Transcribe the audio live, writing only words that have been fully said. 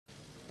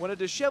When a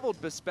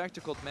disheveled,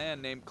 bespectacled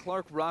man named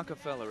Clark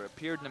Rockefeller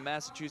appeared in a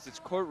Massachusetts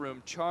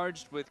courtroom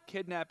charged with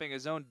kidnapping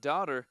his own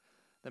daughter,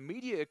 the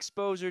media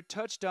exposure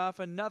touched off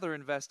another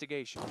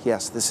investigation.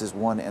 Yes, this is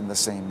one and the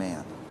same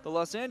man. The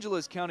Los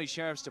Angeles County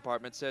Sheriff's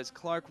Department says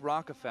Clark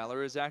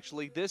Rockefeller is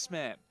actually this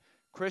man,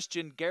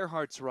 Christian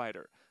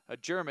Gerhardsreiter, a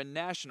German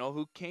national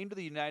who came to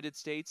the United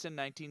States in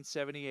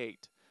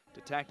 1978.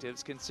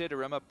 Detectives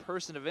consider him a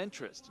person of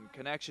interest in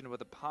connection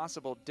with a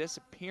possible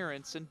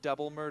disappearance and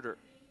double murder.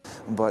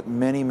 But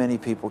many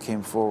people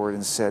came forward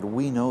and said,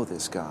 we know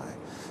this guy.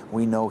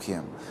 We know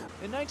him.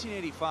 In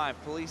 1985,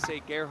 police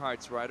say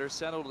Gerhardsreiter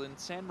settled in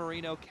San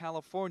Marino,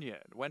 California,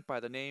 and went by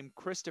the name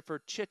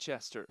Christopher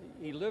Chichester.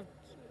 He lived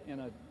in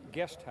a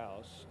guest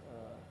house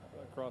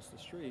across the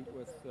street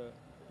with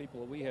people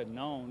that we had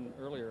known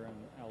earlier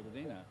in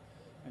Altadena.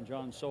 And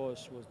John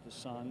Soas was the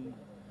son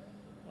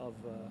of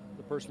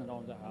the person that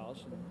owned the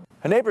house.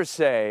 Neighbors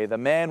say the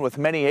man with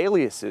many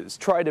aliases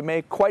tried to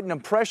make quite an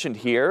impression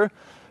here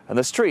on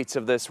the streets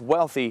of this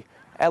wealthy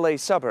LA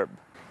suburb.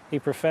 He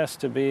professed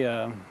to be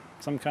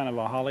some kind of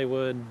a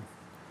Hollywood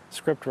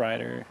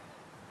scriptwriter,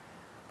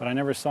 but I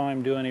never saw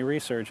him do any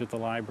research at the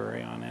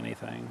library on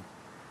anything.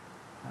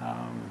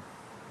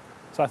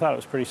 So I thought it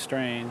was pretty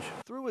strange.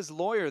 Through his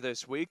lawyer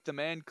this week, the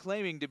man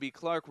claiming to be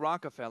Clark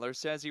Rockefeller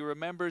says he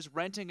remembers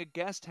renting a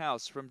guest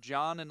house from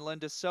John and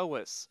Linda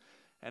Soas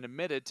and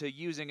admitted to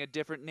using a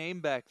different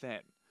name back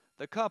then.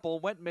 The couple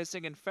went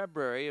missing in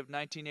February of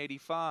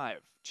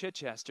 1985.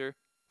 Chichester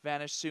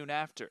vanished soon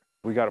after.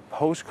 We got a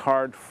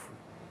postcard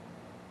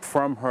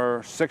from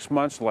her 6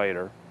 months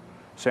later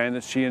saying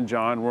that she and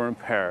John were in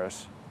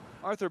Paris.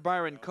 Arthur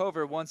Byron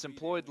Cover once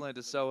employed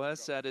Linda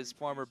Soas at his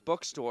former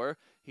bookstore.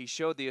 He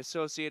showed the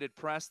Associated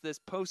Press this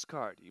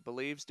postcard he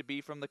believes to be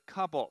from the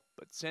couple,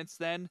 but since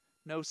then,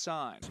 no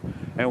sign.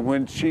 And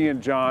when she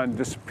and John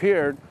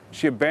disappeared,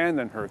 she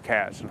abandoned her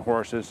cats and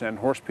horses, and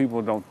horse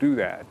people don't do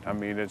that. I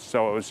mean,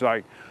 so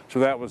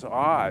that was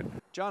odd.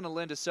 John and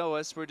Linda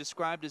Soas were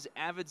described as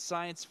avid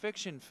science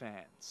fiction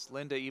fans.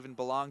 Linda even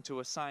belonged to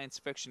a science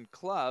fiction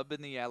club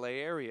in the LA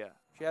area.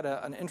 She had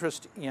an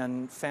interest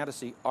in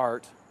fantasy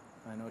art.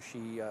 I know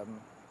she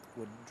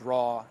would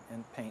draw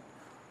and paint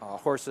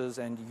horses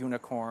and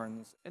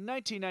unicorns. In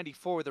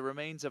 1994, the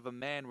remains of a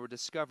man were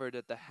discovered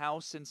at the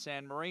house in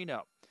San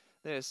Marino.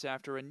 This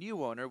after a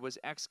new owner was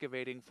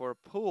excavating for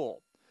a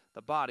pool.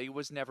 The body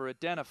was never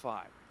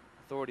identified.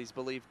 Authorities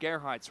believe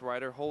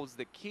Gerhardsreiter holds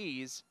the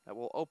keys that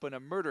will open a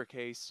murder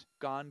case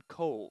gone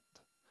cold.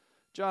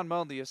 John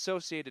Mone, The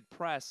Associated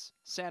Press,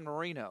 San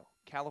Marino,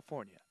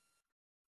 California.